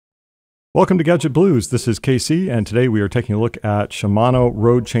Welcome to Gadget Blues. This is KC, and today we are taking a look at Shimano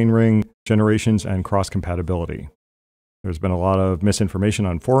road chainring generations and cross compatibility. There's been a lot of misinformation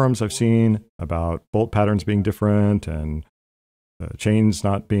on forums I've seen about bolt patterns being different and chains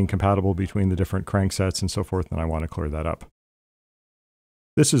not being compatible between the different cranksets and so forth, and I want to clear that up.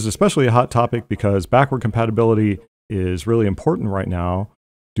 This is especially a hot topic because backward compatibility is really important right now.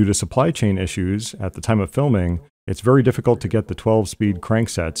 Due to supply chain issues at the time of filming, it's very difficult to get the 12-speed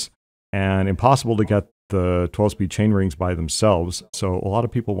cranksets and impossible to get the 12-speed chainrings by themselves. So a lot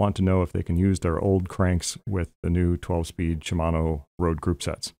of people want to know if they can use their old cranks with the new 12-speed Shimano road group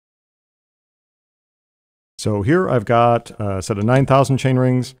sets. So here I've got a set of 9,000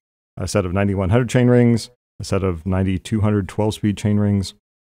 chainrings, a set of 9,100 chainrings, a set of 9,200 12-speed chainrings.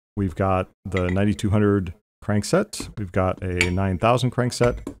 We've got the 9,200 crankset, we've got a 9,000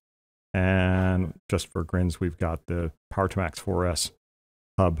 crankset, and just for grins, we've got the Power2Max 4S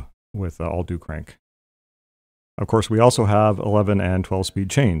hub with all-do crank. Of course, we also have 11 and 12-speed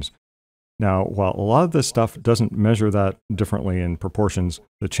chains. Now, while a lot of this stuff doesn't measure that differently in proportions,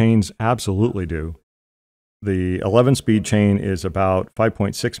 the chains absolutely do. The 11-speed chain is about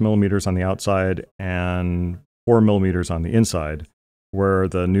 5.6 millimeters on the outside and 4 millimeters on the inside, where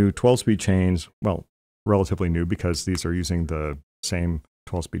the new 12-speed chains, well, relatively new because these are using the same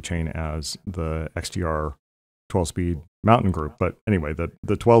 12-speed chain as the XTR 12-speed mountain group. But anyway, the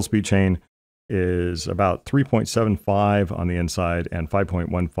 12-speed chain is about 3.75 on the inside and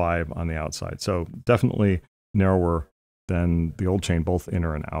 5.15 on the outside. So definitely narrower than the old chain, both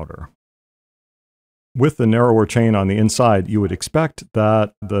inner and outer. With the narrower chain on the inside, you would expect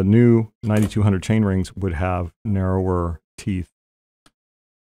that the new 9,200 chainrings would have narrower teeth.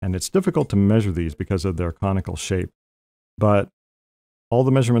 And it's difficult to measure these because of their conical shape. But all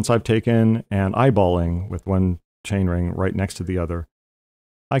the measurements I've taken and eyeballing with one chainring right next to the other,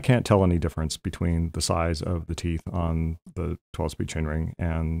 I can't tell any difference between the size of the teeth on the 12-speed chainring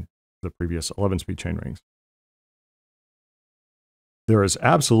and the previous 11-speed chainrings. There is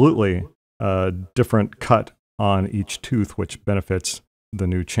absolutely a different cut on each tooth, which benefits the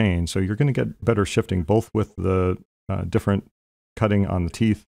new chain. So you're going to get better shifting both with the different cutting on the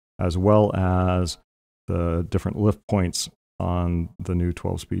teeth as well as the different lift points on the new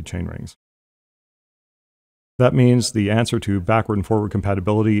 12-speed chainrings. That means the answer to backward and forward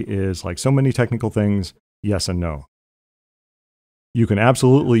compatibility is, like so many technical things, yes and no. You can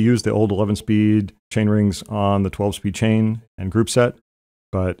absolutely use the old 11-speed chainrings on the 12-speed chain and group set,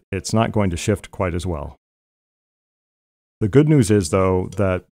 but it's not going to shift quite as well. The good news is, though,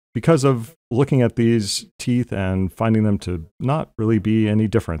 that because of looking at these teeth and finding them to not really be any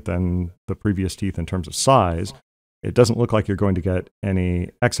different than the previous teeth in terms of size, it doesn't look like you're going to get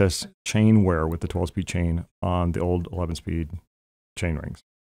any excess chain wear with the 12-speed chain on the old 11-speed chainrings.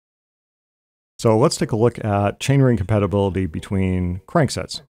 So let's take a look at chainring compatibility between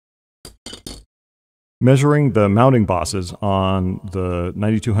cranksets. Measuring the mounting bosses on the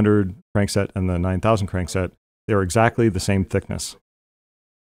 9,200 crankset and the 9,000 crankset, they're exactly the same thickness.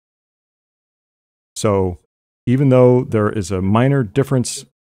 So even though there is a minor difference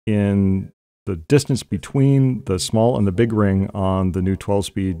in the distance between the small and the big ring on the new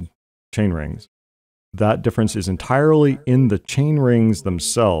 12-speed chainrings, that difference is entirely in the chainrings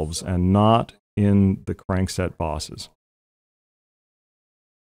themselves and not in the crankset bosses.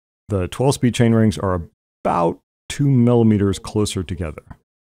 The 12-speed chainrings are about 2 millimeters closer together.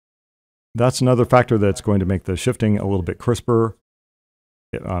 That's another factor that's going to make the shifting a little bit crisper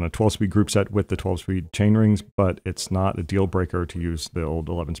on a 12-speed group set with the 12-speed chainrings, but it's not a deal breaker to use the old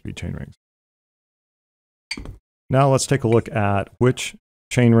 11-speed chainrings. Now let's take a look at which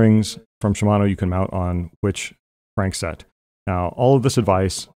chainrings from Shimano you can mount on which crankset. Now, all of this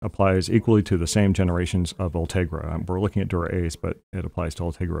advice applies equally to the same generations of Ultegra. We're looking at Dura Ace, but it applies to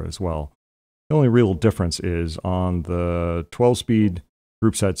Ultegra as well. The only real difference is on the 12-speed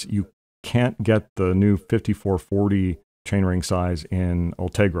group sets, you can't get the new 5440 chainring size in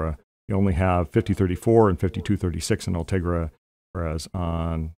Ultegra. You only have 5034 and 5236 in Ultegra, whereas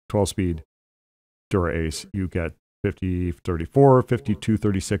on 12-speed Dura Ace, you get 5034,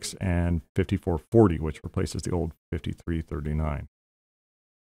 5236, and 5440, which replaces the old 5339.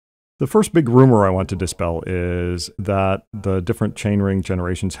 The first big rumor I want to dispel is that the different chainring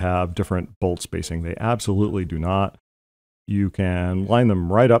generations have different bolt spacing. They absolutely do not. You can line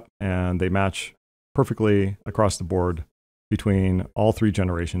them right up and they match perfectly across the board between all three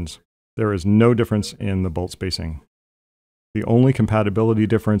generations. There is no difference in the bolt spacing. The only compatibility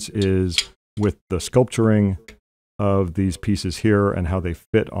difference is with the sculpturing of these pieces here and how they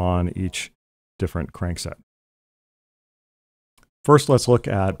fit on each different crankset. First, let's look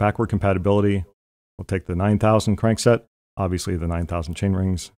at backward compatibility. We'll take the 9000 crankset. Obviously, the 9000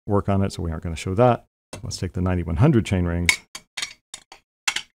 chainrings work on it, so we aren't going to show that. Let's take the 9100 chainrings.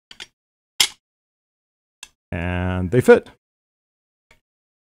 And they fit.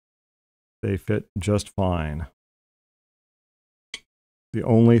 They fit just fine. The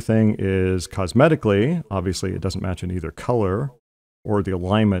only thing is cosmetically, obviously it doesn't match in either color or the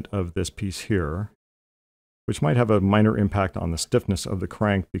alignment of this piece here, which might have a minor impact on the stiffness of the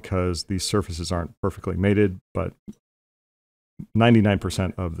crank because these surfaces aren't perfectly mated, but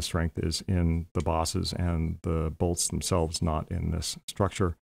 99% of the strength is in the bosses and the bolts themselves, not in this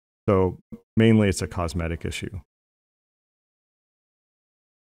structure. So mainly it's a cosmetic issue.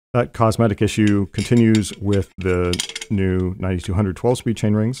 That cosmetic issue continues with the new 9200 12-speed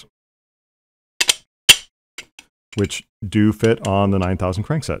chainrings, which do fit on the 9000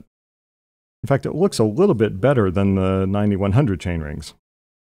 crankset. In fact, it looks a little bit better than the 9100 chainrings.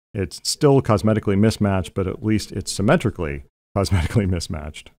 It's still cosmetically mismatched, but at least it's symmetrically cosmetically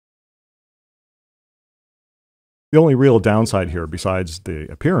mismatched. The only real downside here, besides the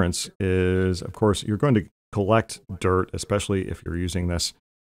appearance, is, of course, you're going to collect dirt, especially if you're using this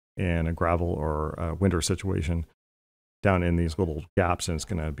in a gravel or a winter situation, down in these little gaps, and it's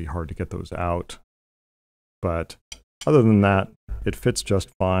going to be hard to get those out. But other than that, it fits just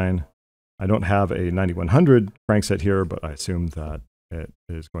fine. I don't have a 9100 crankset here, but I assume that it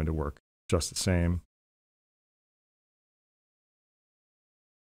is going to work just the same.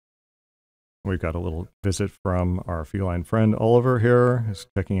 We've got a little visit from our feline friend Oliver here, who's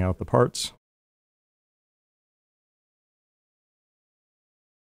checking out the parts.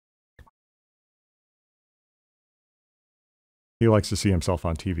 He likes to see himself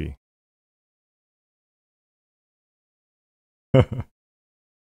on TV.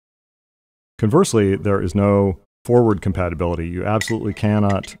 Conversely, there is no forward compatibility. You absolutely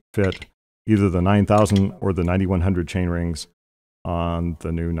cannot fit either the 9000 or the 9100 chainrings on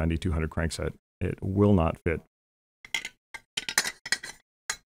the new 9200 crankset. It will not fit.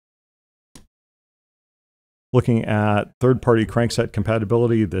 Looking at third-party crankset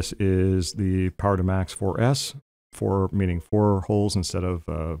compatibility, this is the Power to Max 4S, 4 meaning 4 holes instead of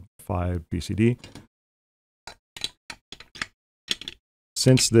 5 BCD.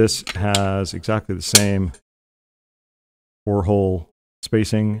 Since this has exactly the same 4-hole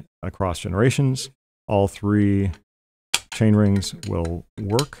spacing across generations, all 3 chainrings will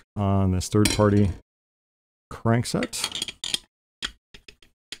work on this third-party crankset.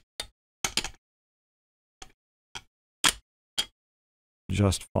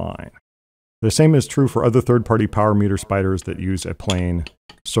 Just fine. The same is true for other third-party power meter spiders that use a plain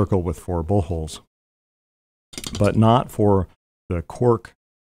circle with 4 bolt holes, but not for the cork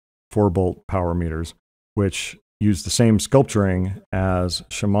 4-bolt power meters, which use the same sculpturing as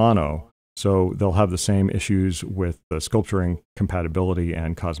Shimano. So they'll have the same issues with the sculpturing compatibility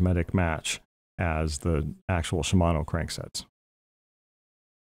and cosmetic match as the actual Shimano cranksets.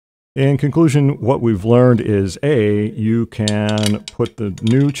 In conclusion, what we've learned is you can put the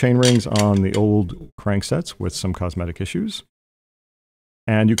new chainrings on the old cranksets with some cosmetic issues.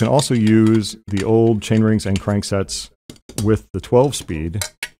 And you can also use the old chainrings and cranksets with the 12-speed.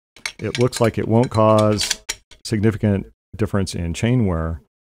 It looks like it won't cause significant difference in chain wear,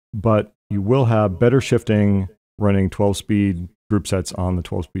 but you will have better shifting running 12-speed group sets on the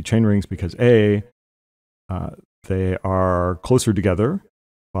 12-speed chainrings because they are closer together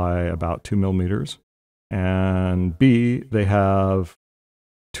by about 2 millimeters, and B, they have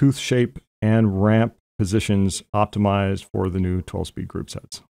tooth shape and ramp positions optimized for the new 12-speed group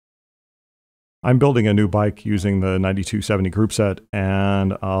sets. I'm building a new bike using the 9270 group set,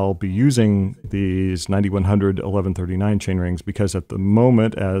 and I'll be using these 9100 1139 chainrings because at the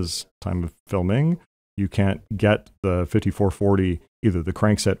moment, as time of filming, you can't get the 5440, either the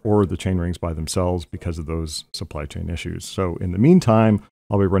crankset or the chainrings by themselves because of those supply chain issues. So in the meantime,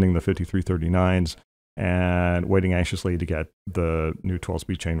 I'll be running the 5339s and waiting anxiously to get the new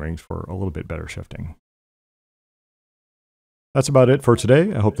 12-speed chainrings for a little bit better shifting. That's about it for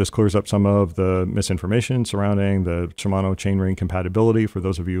today. I hope this clears up some of the misinformation surrounding the Shimano chainring compatibility for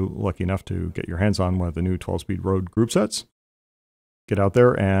those of you lucky enough to get your hands on one of the new 12-speed road group sets. Get out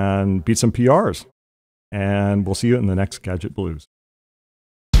there and beat some PRs, and we'll see you in the next Gadget Blues.